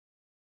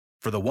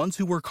For the ones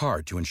who work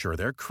hard to ensure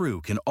their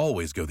crew can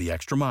always go the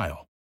extra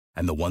mile,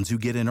 and the ones who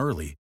get in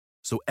early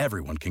so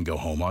everyone can go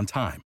home on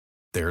time,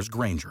 there's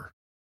Grainger,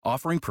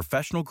 offering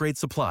professional-grade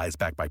supplies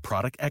backed by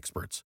product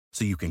experts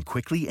so you can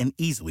quickly and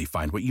easily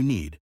find what you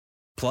need.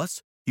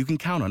 Plus, you can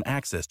count on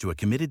access to a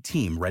committed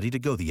team ready to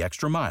go the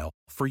extra mile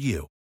for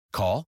you.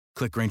 Call,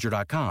 click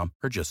Grainger.com,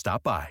 or just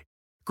stop by.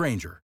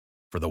 Grainger,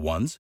 for the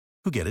ones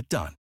who get it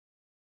done.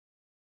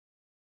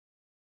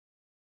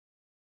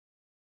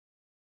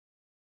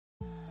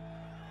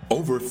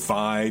 Over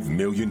 5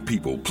 million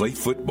people play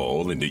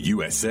football in the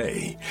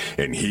USA,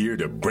 and here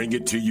to bring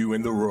it to you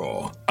in the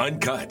raw,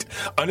 uncut,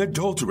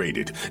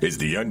 unadulterated is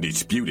the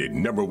undisputed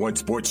 #1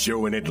 sports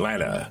show in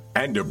Atlanta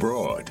and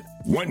abroad.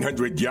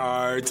 100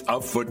 yards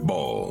of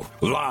football,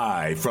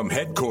 live from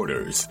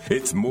headquarters.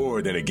 It's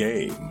more than a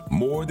game,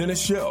 more than a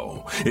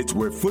show. It's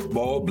where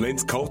football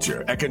blends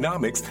culture,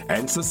 economics,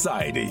 and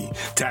society.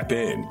 Tap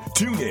in,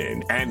 tune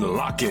in, and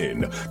lock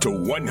in to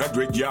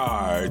 100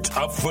 yards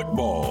of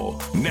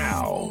football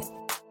now.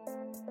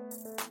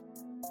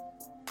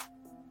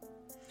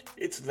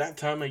 It's that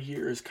time of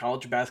year as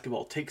college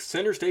basketball takes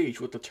center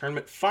stage with the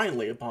tournament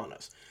finally upon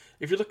us.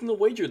 If you're looking to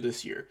wager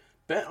this year,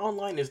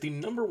 BetOnline is the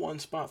 #1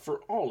 spot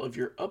for all of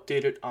your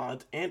updated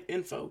odds and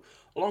info,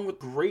 along with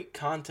great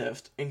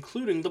contests,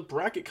 including the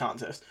bracket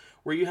contest,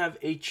 where you have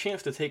a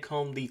chance to take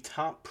home the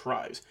top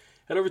prize.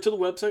 Head over to the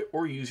website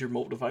or use your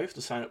mobile device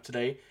to sign up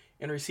today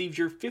and receive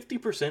your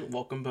 50%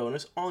 welcome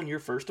bonus on your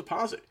first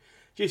deposit.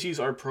 Just use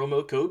our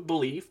promo code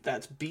BELIEVE,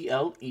 that's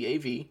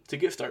BLEAV, to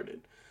get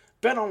started.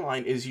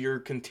 BetOnline is your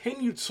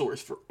continued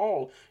source for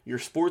all your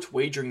sports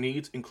wagering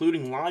needs,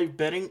 including live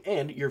betting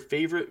and your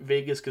favorite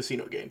Vegas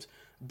casino games.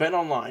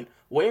 BetOnline,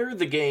 where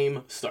the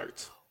game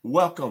starts.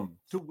 Welcome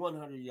to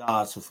 100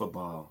 Yards of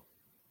Football.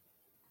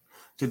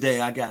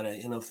 Today I got an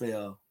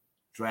NFL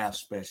Draft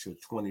Special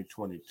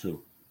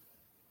 2022.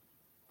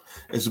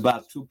 It's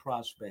about two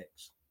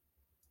prospects.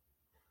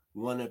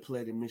 One that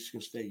played at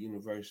Michigan State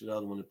University, the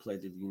other one that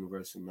played at the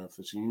University of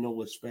Memphis. And you know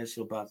what's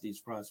special about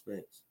these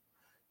prospects?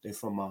 They're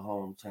from my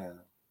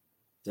hometown,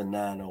 the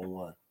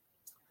 901,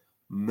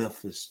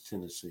 Memphis,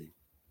 Tennessee.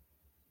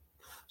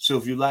 So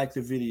if you like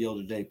the video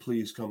today,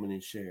 please come in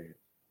and share it.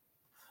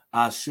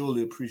 I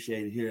surely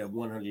appreciate it here at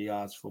 100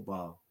 Yards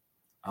Football.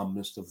 I'm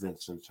Mr.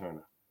 Vincent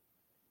Turner.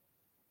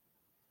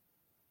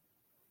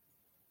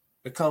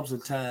 There comes a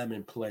time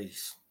and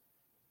place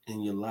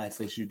in your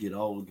life as you get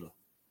older.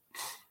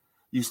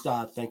 You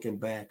start thinking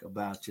back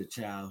about your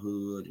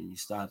childhood, and you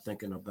start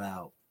thinking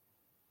about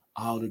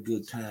all the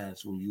good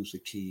times when you was a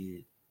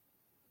kid,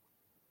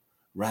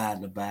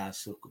 riding the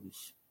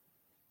bicycles,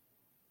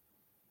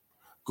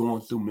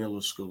 going through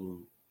middle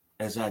school,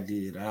 as I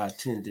did. I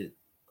attended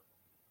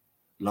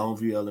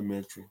Longview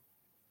Elementary,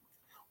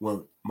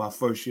 well, my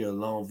first year at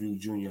Longview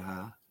Junior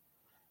High.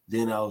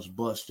 Then I was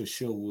bused to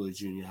Sherwood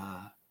Junior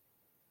High.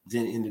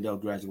 Then ended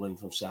up graduating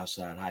from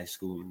Southside High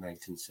School in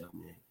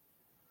 1978.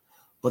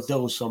 But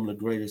those were some of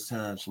the greatest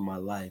times of my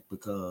life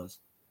because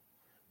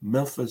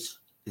Memphis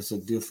is a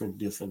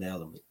different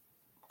element.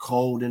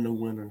 Cold in the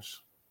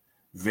winters,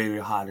 very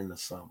hot in the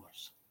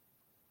summers.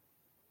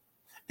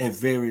 And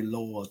very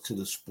loyal to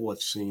the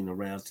sports scene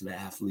around, to the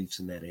athletes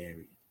in that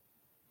area.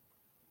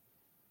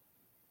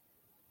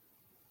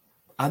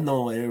 I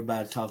know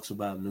everybody talks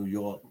about New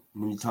York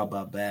when you talk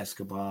about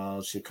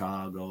basketball,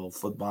 Chicago,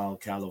 football,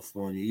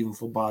 California, even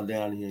football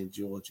down here in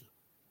Georgia.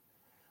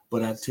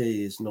 But I tell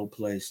you, it's no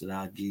place that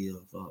I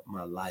give up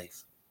my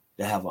life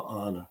to have an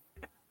honor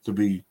to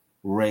be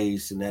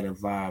raised in that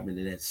environment,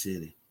 in that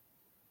city.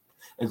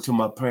 And to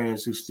my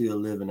parents who still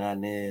live in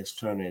Inez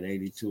Turner at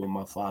 82 and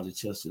my father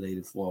Chester at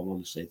 84, I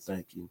want to say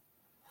thank you.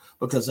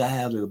 Because I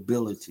have the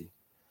ability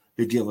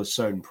to give a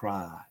certain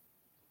pride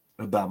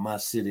about my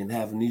city and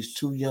having these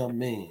two young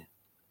men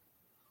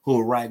who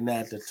are right now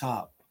at the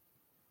top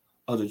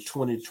of the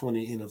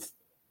 2020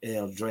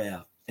 NFL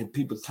draft and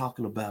people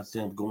talking about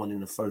them going in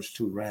the first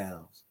two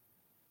rounds.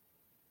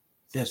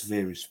 That's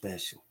very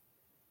special.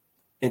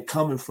 And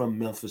coming from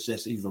Memphis,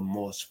 that's even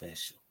more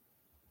special.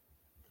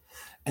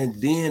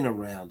 And then to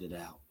round it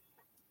out,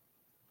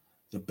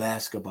 the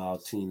basketball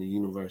team, the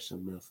University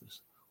of Memphis,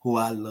 who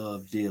I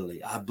love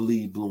dearly. I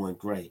bleed blue and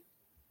gray.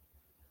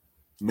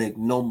 Make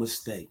no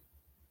mistake,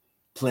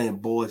 playing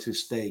Boise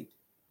State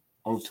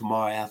on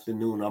tomorrow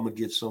afternoon. I'm going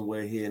to get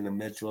somewhere here in the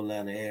metro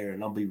Atlanta area,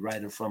 and I'll be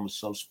right in front of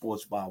some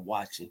sports bar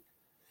watching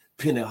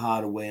Penny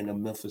Hardaway and the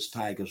Memphis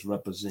Tigers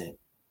represent.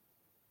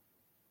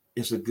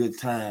 It's a good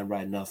time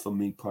right now for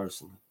me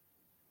personally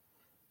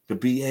to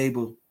be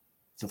able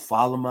to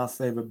follow my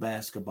favorite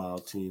basketball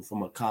team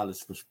from a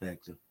college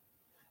perspective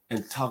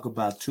and talk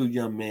about two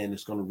young men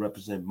that's going to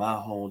represent my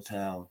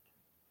hometown.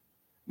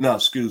 No,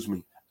 excuse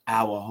me,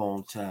 our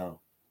hometown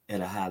at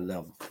a high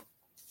level.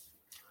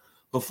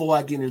 Before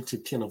I get into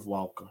Kenneth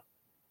Walker,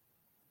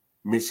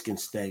 Michigan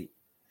State,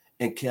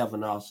 and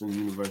Kevin Austin,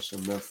 University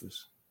of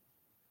Memphis,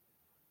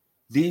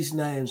 these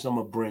names I'm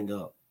going to bring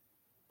up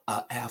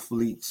are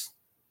athletes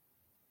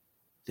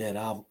that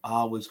I'm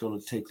always going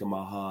to take to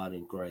my heart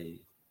and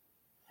grave.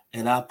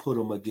 And I put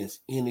them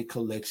against any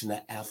collection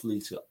of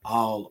athletes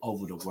all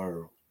over the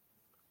world.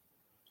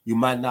 You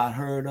might not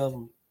heard of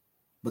them,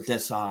 but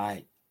that's all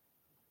right.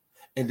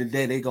 And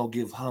today they going to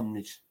give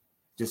homage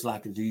just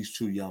like these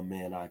two young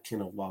men are,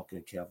 Kenneth Walker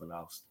and Kevin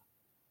Austin.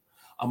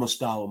 I'm going to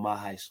start with my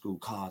high school,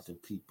 Carlton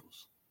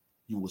Peoples.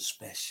 You were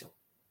special.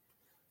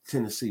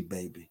 Tennessee,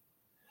 baby.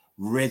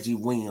 Reggie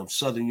Williams,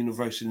 Southern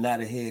University, now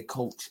the head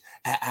coach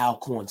at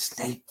Alcorn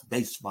State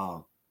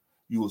baseball.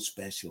 You were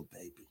special,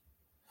 baby.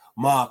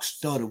 Mark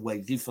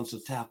Stutterway,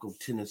 defensive tackle,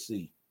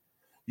 Tennessee.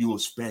 You were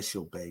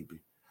special, baby.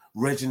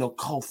 Reginald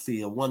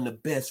Cofield, one of the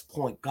best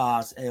point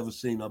guards I ever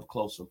seen up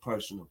close and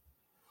personal.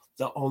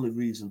 The only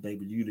reason,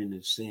 baby, you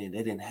didn't see it,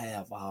 they didn't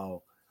have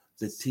all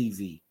the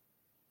TV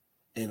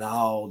and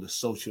all the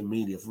social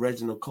media. If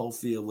Reginald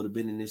Cofield would have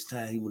been in this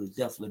time, he would have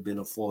definitely been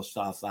a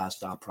 4-star,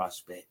 5-star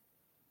prospect.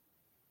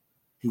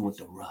 He went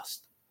to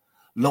Rust.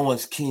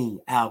 Lawrence King,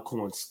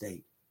 Alcorn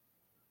State.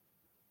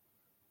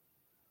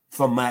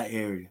 From my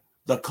area,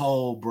 the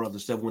Cole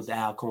brothers that went to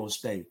Alcorn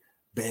State.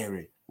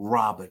 Barry,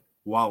 Robert,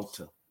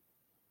 Walter.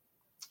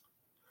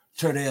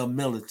 Turdell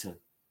Millington,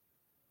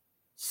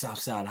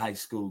 Southside High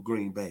School,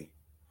 Green Bay.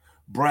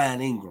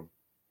 Brian Ingram,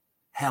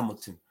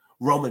 Hamilton.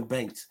 Roman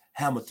Banks,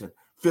 Hamilton.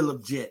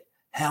 Philip Jett,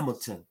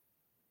 Hamilton.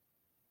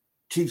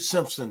 Keith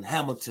Simpson,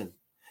 Hamilton.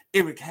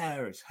 Eric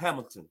Harris,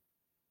 Hamilton.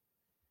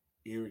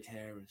 Eric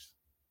Harris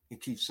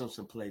and Keith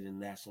Simpson played in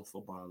the National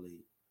Football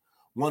League.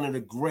 One of the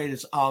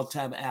greatest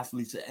all-time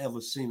athletes I ever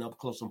seen up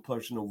close and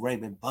personal,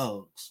 Raymond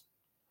Buggs.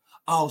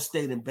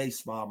 All-state in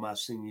baseball my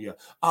senior year.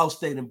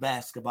 All-state in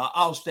basketball.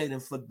 All-state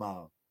in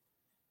football.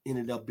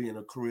 Ended up being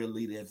a career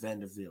leader at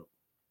Vanderbilt.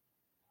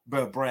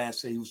 Bert Bryant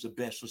said he was the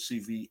best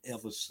receiver he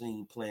ever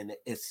seen playing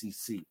the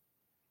SEC.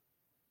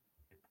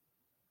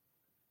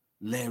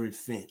 Larry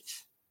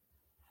Finch.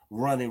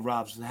 Ronnie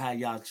Robinson, how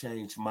y'all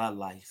changed my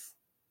life.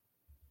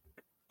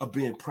 Of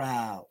being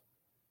proud,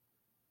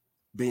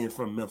 being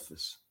from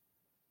Memphis.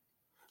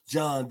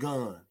 John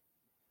Gunn,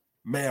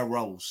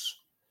 Melrose,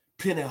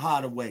 Penny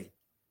Hardaway,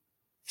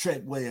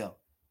 Treadwell,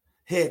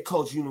 head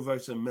coach,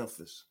 University of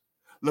Memphis.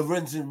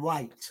 Lorenzen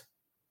Wright,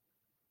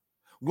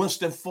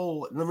 Winston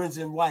Ford,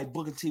 Lorenzen Wright,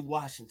 Booker T.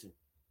 Washington.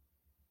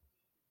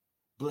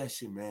 Bless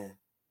you, man.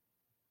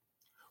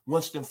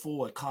 Winston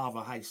Ford,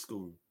 Carver High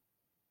School.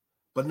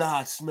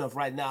 Bernard Smith,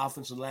 right now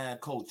offensive line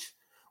coach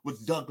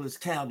with Douglas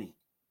County.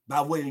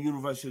 By way of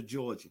University of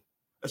Georgia.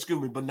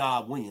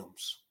 Bernard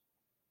Williams.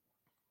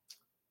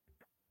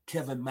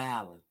 Kevin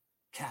Mallon,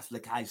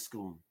 Catholic High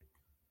School.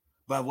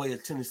 By way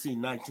of Tennessee,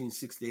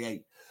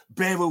 1968.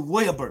 Barry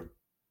Wilburn,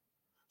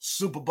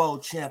 Super Bowl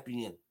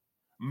champion.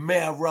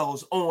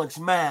 Melrose, Orange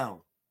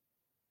Mound.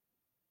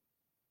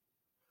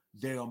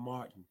 Darryl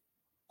Martin,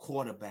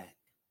 quarterback.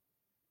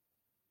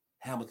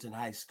 Hamilton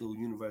High School,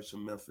 University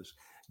of Memphis.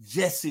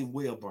 Jesse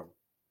Wilburn.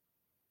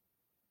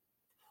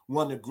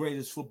 One of the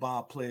greatest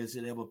football players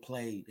that ever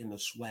played in the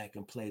SWAC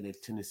and played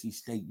at Tennessee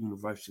State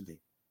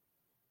University.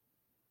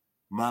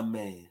 My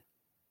man,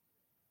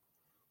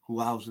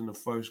 who I was in the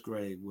first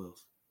grade with.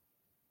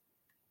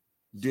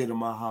 Dear to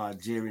my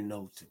heart, Jerry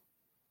Knowlton,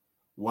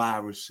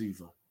 wide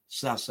receiver,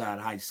 Southside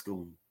High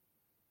School.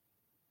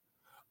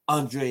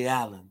 Andre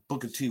Allen,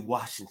 Booker T.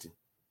 Washington.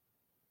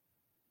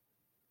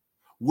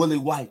 Willie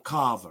White,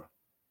 Carver.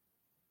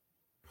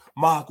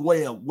 Mark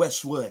Webb,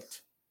 Westwood.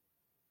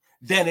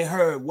 Danny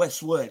Hurd,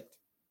 Westwood.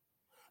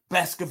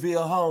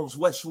 Baskerville Holmes,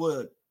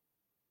 Westwood.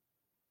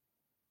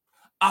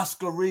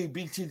 Oscar Reed,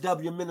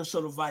 BTW,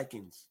 Minnesota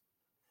Vikings.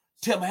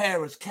 Tim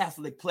Harris,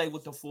 Catholic, played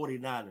with the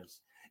 49ers.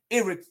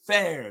 Eric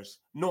Fairs,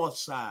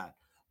 Northside.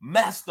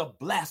 Master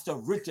Blaster,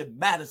 Richard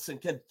Madison,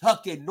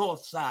 Kentucky,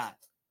 Northside.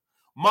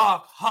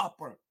 Mark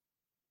Harper,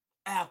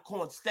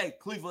 Alcorn State,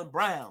 Cleveland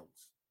Browns.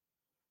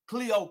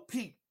 Cleo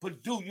Pete,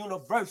 Purdue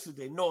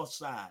University,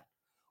 Northside.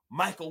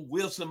 Michael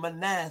Wilson,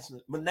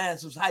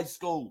 Manassas High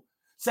School.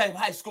 Same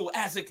high school,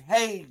 Isaac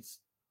Hayes,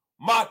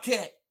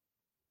 Marquette.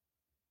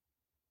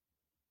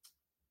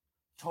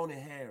 Tony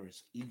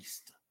Harris,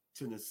 East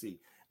Tennessee.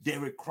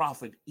 Derek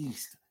Crawford,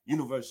 East,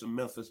 University of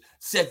Memphis.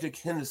 Cedric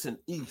Henderson,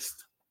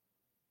 East.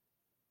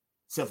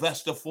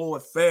 Sylvester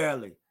Ford,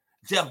 Fairleigh.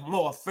 Jeff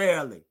Moore,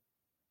 Fairleigh.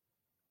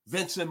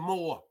 Vincent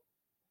Moore,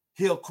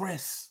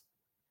 Hillcrest.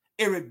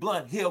 Eric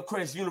Blunt,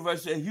 Hillcrest,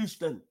 University of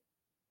Houston.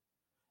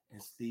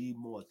 And Steve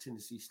Moore,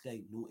 Tennessee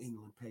State, New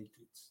England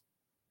Patriots.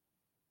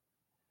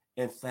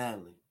 And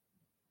finally,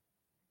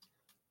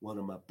 one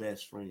of my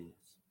best friends.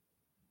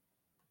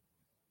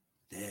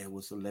 Dad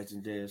was a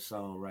legendary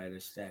songwriter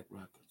at Stack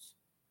Records.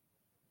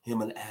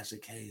 Him and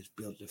Isaac Hayes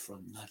built it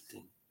from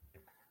nothing.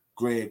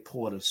 Greg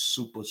Porter,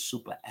 super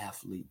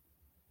athlete,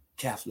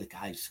 Catholic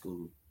High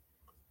School.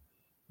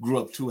 Grew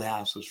up 2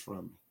 houses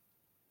from me.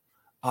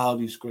 All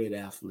these great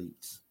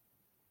athletes.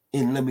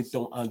 And let me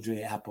throw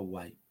Andre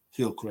Applewhite,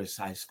 Hillcrest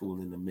High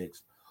School, in the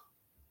mix.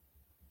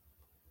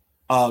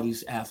 All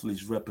these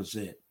athletes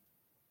represent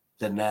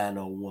the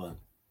 901.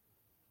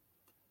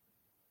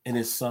 And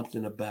it's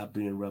something about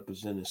being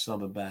represented,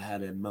 something about how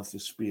that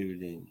Memphis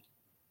spirit in you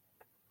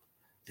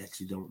that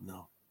you don't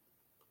know.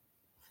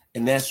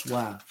 And that's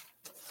why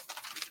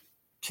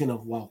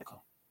Kenneth Walker.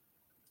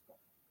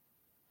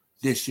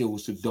 This year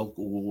was the Doak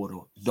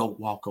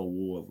Walker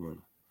Award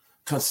winner.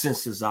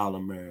 Consensus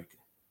All-American.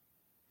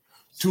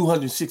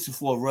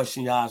 264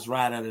 rushing yards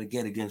right out of the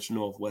gate against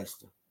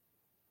Northwestern.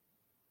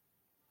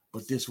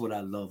 But this is what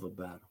I love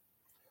about him.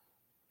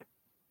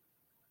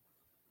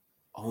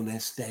 On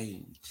that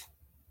stage,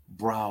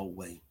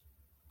 Broadway,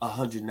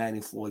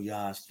 194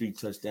 yards, 3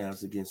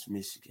 touchdowns against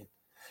Michigan.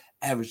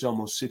 Averaged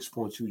almost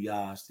 6.2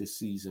 yards this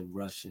season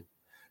rushing,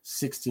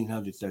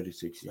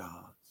 1,636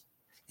 yards.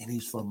 And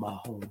he's from my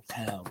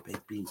hometown,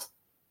 baby.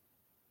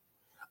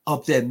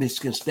 Up there at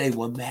Michigan State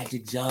with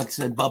Magic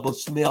Johnson, Bubba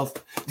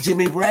Smith,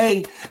 Jimmy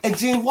Ray, and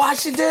Gene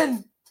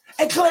Washington,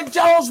 and Clint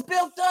Jones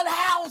built that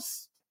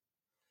house.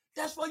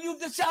 That's for you,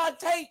 Deshaun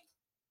Tate.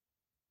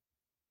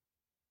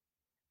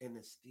 And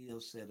the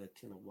skill set of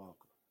Kenneth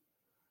Walker,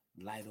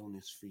 light on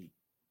his feet,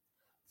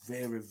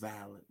 very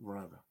violent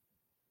runner,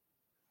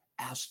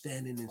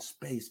 outstanding in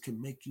space,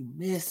 can make you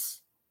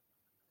miss.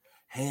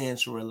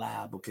 Hands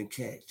reliable, can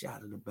catch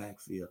out of the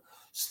backfield,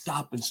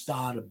 stop and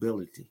start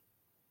ability,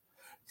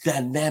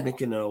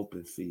 dynamic in the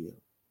open field,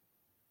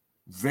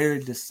 very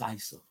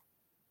decisive,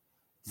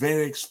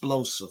 very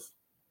explosive,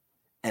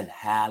 and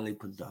highly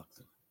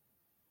productive.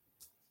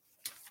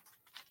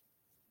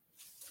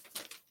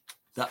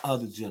 The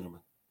other gentleman,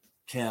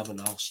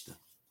 Calvin Austin,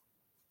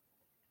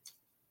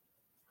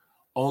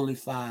 only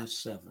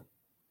 5'7",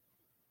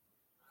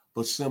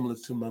 but similar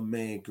to my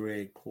man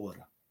Greg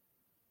Porter.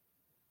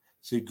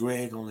 See,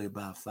 Greg only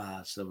about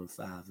 5'7",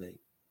 5'8".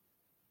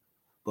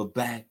 But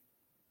back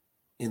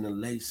in the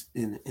late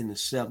in the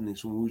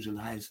 70s, when we was in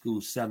high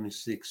school,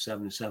 76,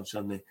 77,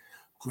 78,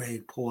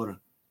 Greg Porter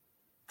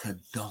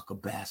could dunk a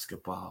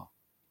basketball,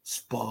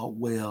 spar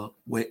well,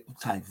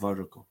 tight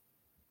vertical.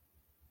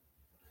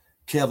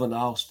 Kevin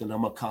Austin,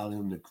 I'm going to call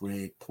him the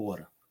Greg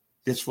Porter.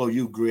 This for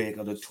you, Greg,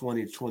 of the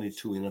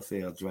 2022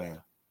 NFL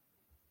Draft.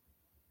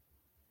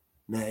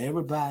 Now,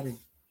 everybody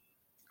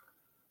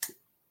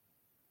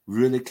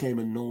really came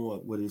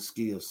annoyed with his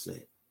skill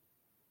set.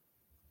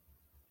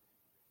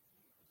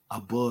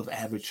 Above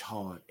average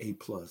hard, A+.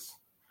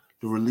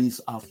 The release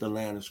off the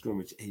line of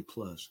scrimmage, A+.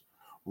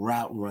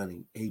 Route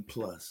running, A+.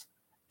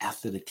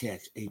 After the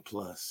catch, A+.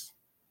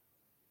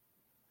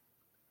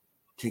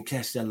 Can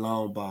catch that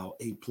long ball,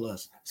 A+.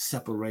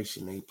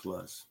 Separation, A+.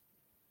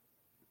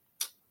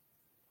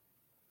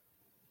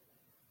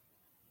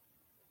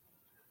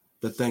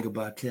 The thing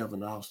about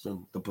Calvin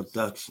Austin, the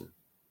production,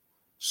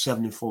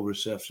 74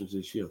 receptions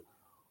this year,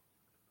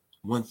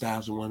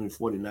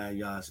 1,149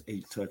 yards,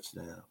 8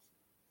 touchdowns.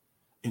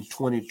 In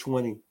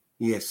 2020,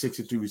 he had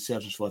 63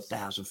 receptions for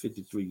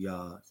 1,053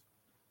 yards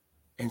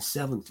and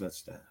 7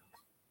 touchdowns.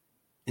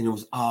 And it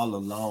was all a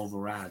long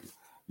variety.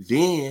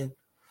 Then,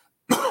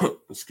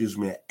 excuse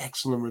me, an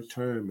excellent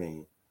return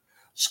man,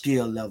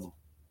 skill level,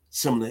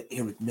 similar to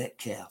Eric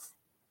Metcalf,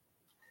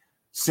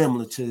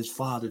 similar to his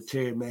father,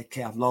 Terry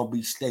Metcalf, Long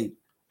Beach State,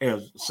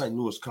 St.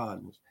 Louis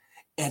Cardinals.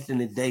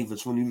 Anthony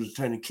Davis, when he was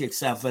returning kicks,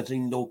 South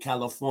Bendito,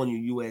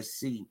 California,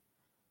 USC.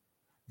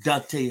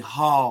 Dante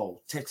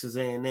Hall, Texas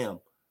A&M.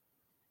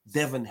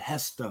 Devin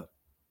Hester.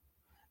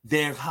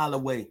 Derek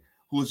Holloway,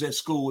 who was at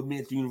school with me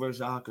at the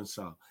University of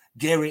Arkansas.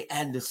 Gary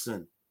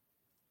Anderson.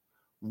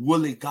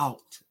 Willie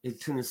Gault in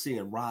Tennessee,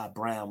 and Rod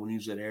Brown when he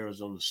was at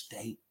Arizona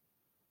State.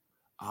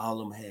 All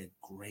of them had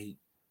great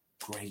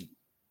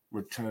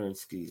return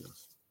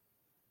skills.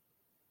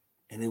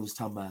 And they was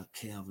talking about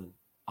Calvin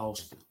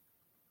Austin.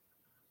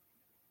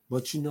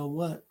 But you know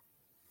what?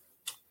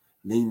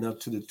 Leading up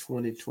to the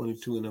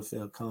 2022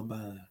 NFL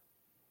Combine,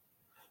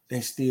 they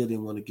still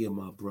didn't want to give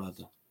my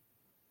brother,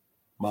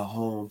 my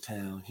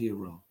hometown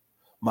hero,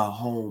 my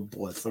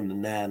homeboy from the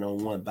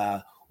 901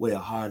 by way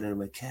of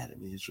Hardin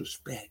Academy, his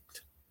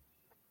respect.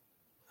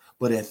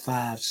 But at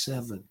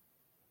 5'7",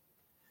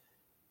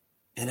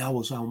 and I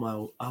was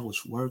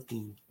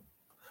working,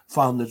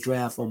 following the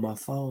draft on my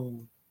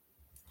phone.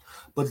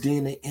 But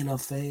then the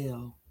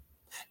NFL,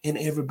 and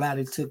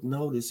everybody took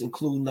notice,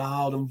 including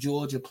all them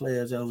Georgia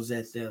players that was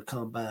at their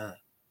combine.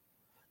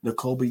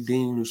 Nakobe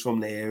Dean, who's from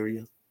the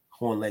area,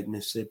 Horn Lake,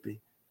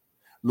 Mississippi.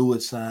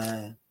 Louis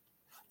Hine,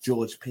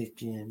 George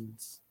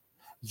Pickens,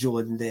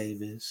 Jordan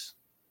Davis,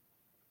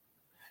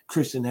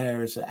 Christian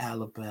Harris of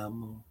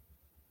Alabama,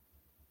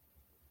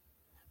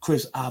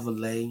 Chris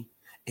Avale,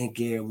 and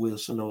Gary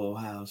Wilson of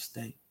Ohio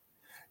State.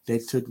 They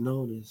took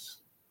notice.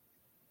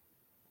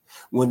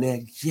 When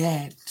that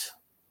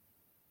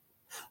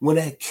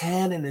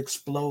cannon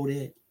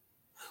exploded,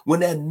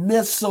 when that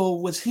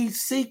missile was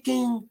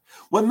heat-seeking,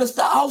 when Mr.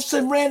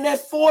 Austin ran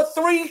that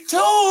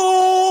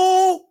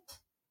 4.32,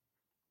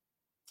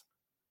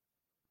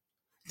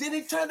 then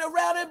he turned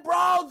around and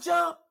broad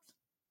jumped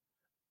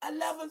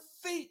 11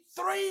 feet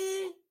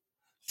 3,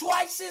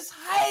 twice his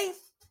height.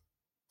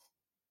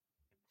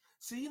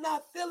 See, you're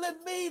not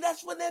feeling me.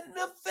 That's when that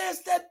Memphis,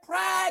 that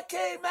pride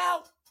came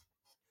out.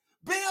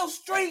 Bill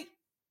Street,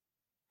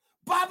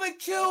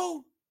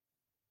 Barbecue,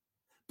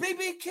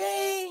 B.B.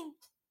 King,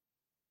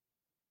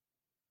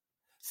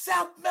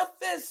 South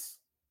Memphis,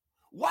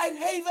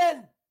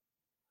 Whitehaven,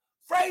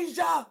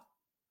 Frazier,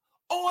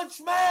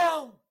 Orange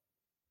Mound,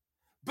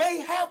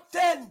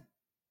 Bayhampton,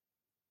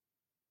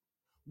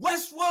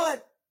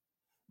 Westwood,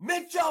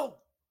 Mitchell,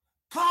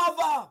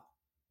 Carver,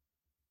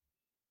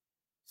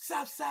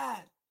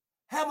 Southside,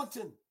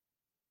 Hamilton,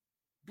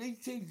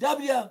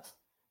 BTW,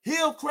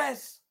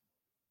 Hillcrest.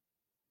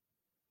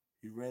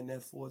 He ran that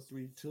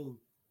 4.32.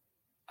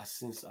 I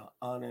sense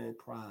honor and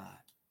pride.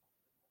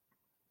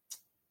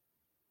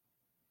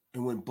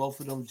 And when both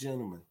of them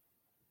gentlemen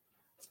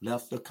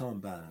left the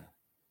combine,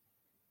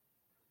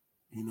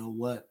 you know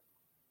what?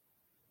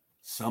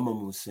 Some of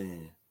them were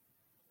saying,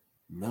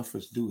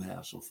 Memphis do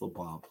have some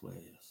football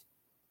players.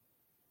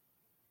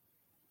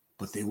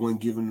 But they weren't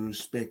giving the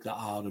respect to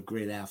all the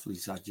great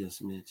athletes I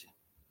just mentioned.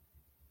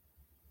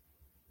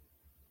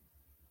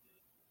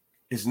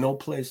 It's no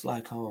place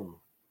like home.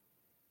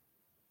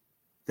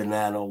 The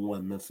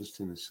 901 Memphis,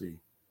 Tennessee.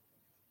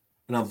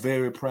 And I'm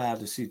very proud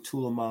to see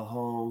two of my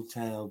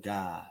hometown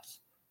guys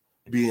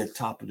being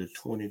top of the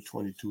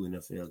 2022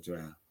 NFL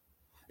draft.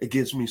 It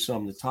gives me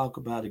something to talk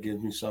about. It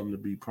gives me something to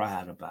be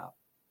proud about.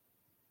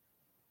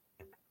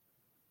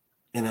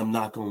 And I'm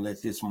not going to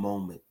let this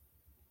moment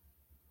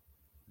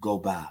go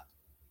by.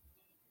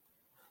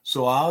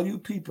 So all you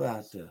people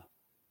out there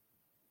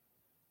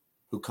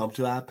who come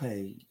to our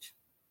page,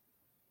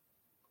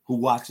 who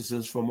watches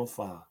us from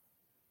afar,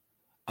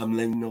 I'm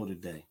letting you know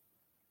today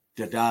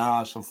that there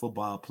are some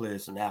football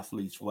players and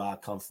athletes where I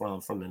come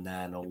from the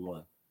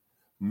 901,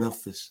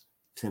 Memphis,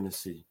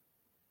 Tennessee.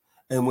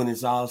 And when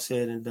it's all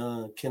said and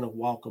done, Kenneth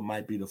Walker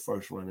might be the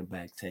first running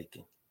back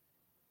taken.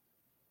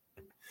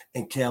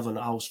 And Kevin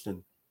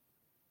Austin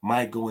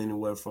might go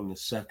anywhere from the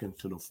 2nd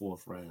to the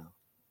 4th round.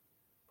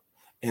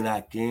 And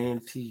I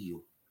guarantee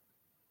you,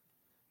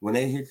 when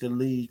they hit the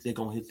league, they're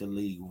going to hit the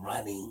league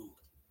running,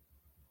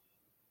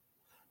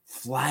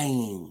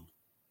 flying,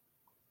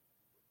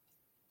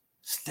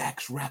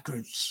 Stax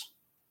Records,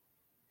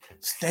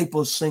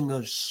 Staples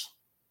Singers,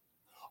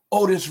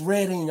 Otis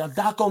Redding, A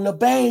Doc on the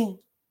Bang.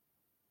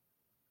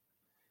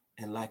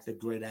 And like the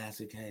great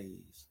Isaac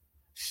Hayes,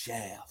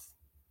 Shaft,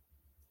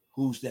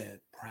 who's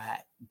that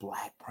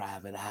black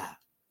private eye?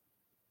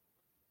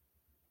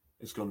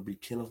 It's going to be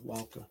Kenneth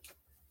Walker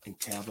and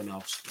Calvin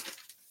Austin.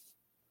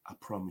 I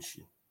promise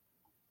you.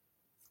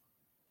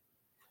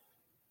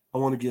 I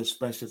want to give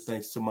special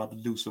thanks to my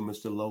producer,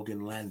 Mr.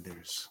 Logan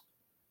Landers.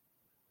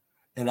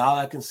 And all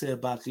I can say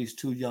about these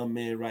two young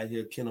men right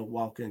here, Kenneth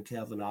Walker and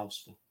Calvin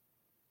Austin,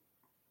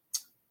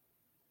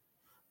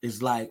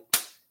 is like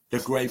the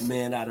great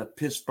man out of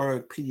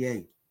Pittsburgh,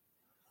 PA,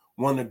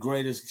 one of the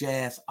greatest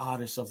jazz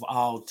artists of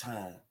all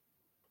time.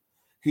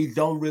 He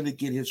don't really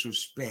get his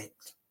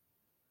respect.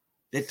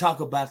 They talk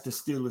about the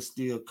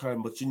Steel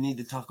Curtain, but you need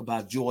to talk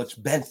about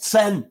George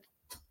Benson.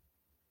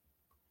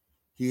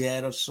 He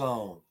had a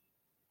song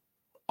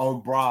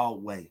on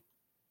Broadway,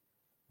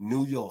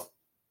 New York.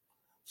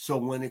 So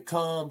when it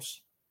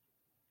comes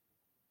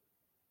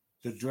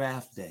to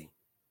draft day,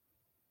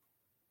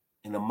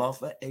 in the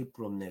month of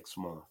April next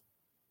month,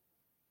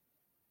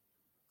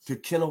 to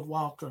Kenneth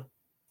Walker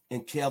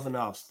and Calvin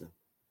Austin,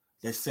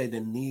 they say the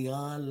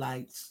neon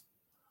lights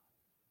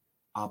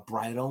are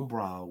bright on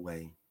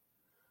Broadway.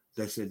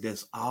 They said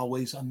there's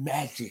always a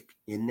magic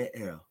in the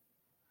air.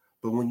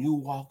 But when you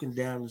walking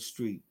down the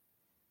street,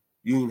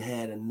 you ain't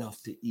had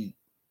enough to eat.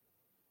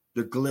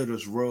 The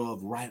glitters rub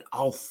right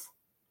off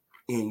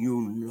and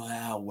you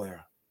now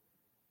where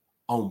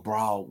on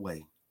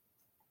Broadway.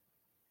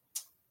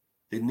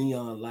 The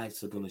neon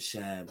lights are going to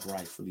shine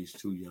bright for these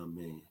two young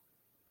men.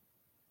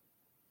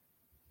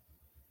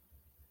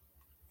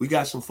 We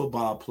got some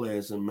football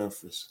players in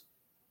Memphis,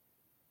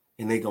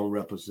 and they're going to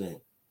represent.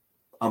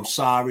 I'm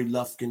sorry,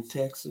 Lufkin,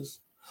 Texas.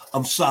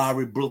 I'm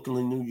sorry,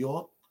 Brooklyn, New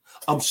York.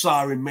 I'm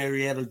sorry,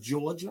 Marietta,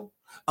 Georgia.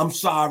 I'm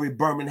sorry,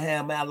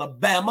 Birmingham,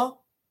 Alabama.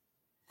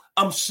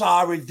 I'm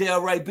sorry,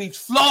 Delray Beach,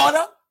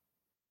 Florida.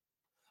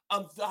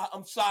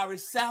 I'm sorry,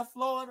 South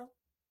Florida.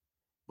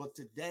 But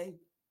today,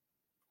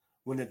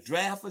 when the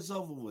draft is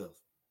over with,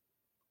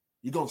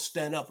 you're going to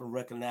stand up and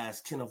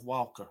recognize Kenneth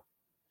Walker,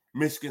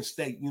 Michigan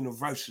State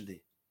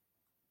University.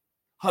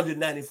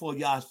 194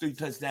 yards, 3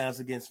 touchdowns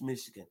against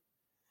Michigan.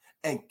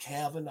 And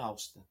Calvin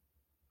Austin,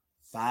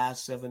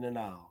 5'7" and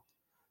all,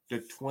 the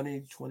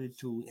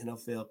 2022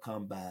 NFL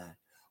Combine,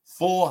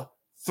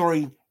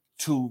 4.3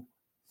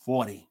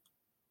 240,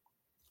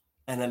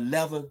 an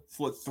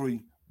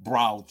 11'3"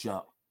 broad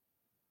jump,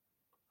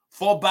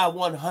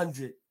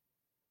 4x100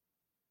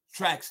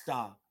 track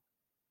star,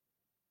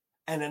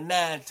 and a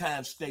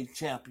 9-time state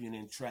champion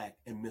in track,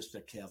 and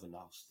Mr. Calvin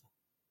Austin.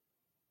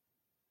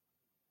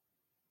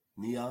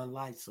 Neon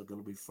lights are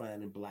going to be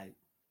shining bright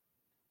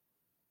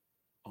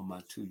on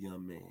my two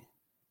young men,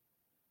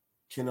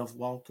 Kenneth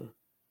Walker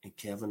and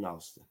Calvin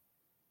Austin.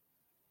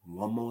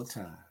 One more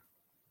time.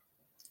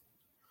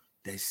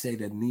 They say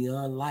the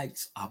neon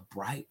lights are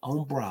bright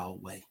on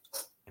Broadway.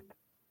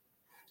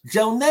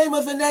 Joe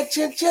Namath in that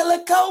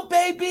chinchilla coat,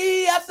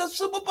 baby, after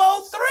Super Bowl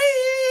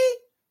III.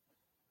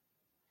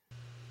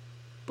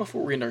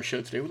 Before we end our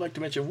show today, we'd like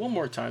to mention one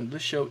more time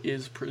this show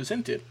is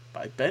presented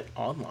by Bet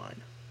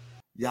Online.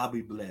 Y'all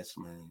be blessed,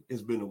 man.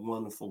 It's been a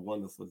wonderful,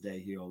 wonderful day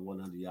here on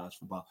 100 Yards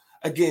Football.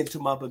 Again, to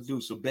my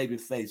producer,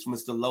 Babyface,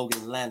 Mr.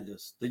 Logan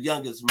Landers, the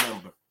youngest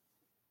member.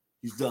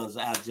 He's done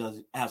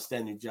an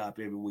outstanding job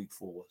every week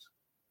for us.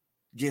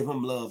 Give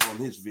him love on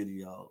his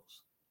videos.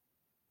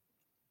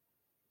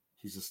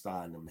 He's a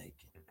star in the making.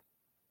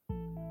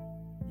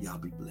 Y'all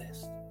be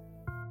blessed.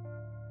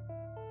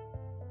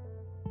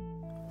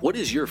 What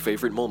is your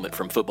favorite moment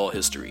from football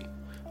history?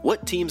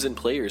 What teams and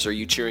players are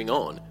you cheering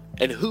on?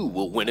 And who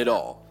will win it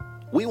all?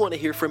 We want to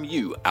hear from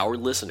you, our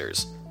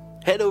listeners.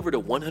 Head over to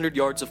 100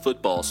 Yards of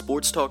Football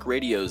Sports Talk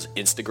Radio's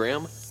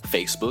Instagram,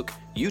 Facebook,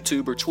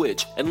 YouTube, or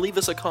Twitch and leave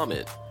us a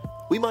comment.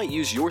 We might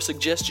use your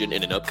suggestion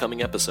in an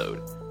upcoming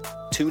episode.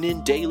 Tune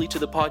in daily to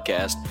the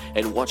podcast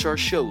and watch our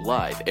show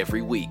live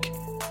every week.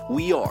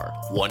 We are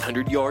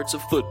 100 Yards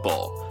of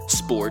Football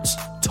Sports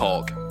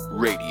Talk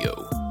Radio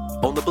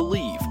on the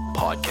Believe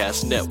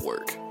Podcast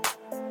Network.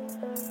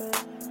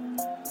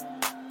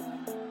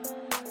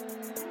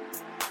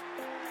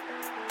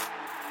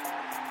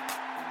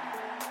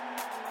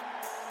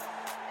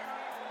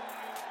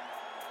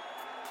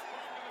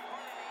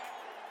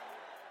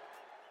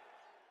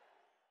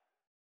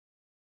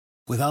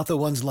 Without the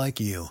ones like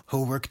you,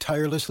 who work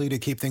tirelessly to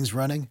keep things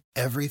running,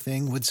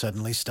 everything would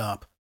suddenly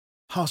stop.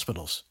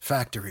 Hospitals,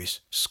 factories,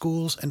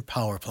 schools, and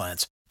power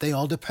plants, they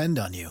all depend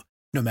on you.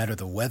 No matter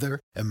the weather,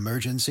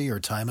 emergency,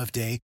 or time of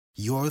day,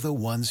 you're the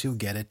ones who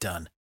get it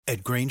done.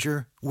 At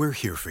Grainger, we're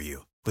here for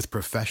you with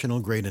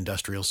professional-grade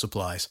industrial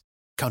supplies.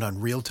 Count on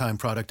real-time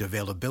product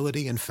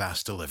availability and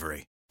fast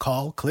delivery.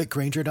 Call, click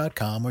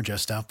Grainger.com, or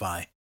just stop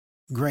by.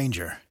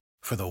 Grainger,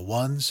 for the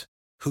ones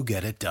who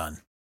get it done.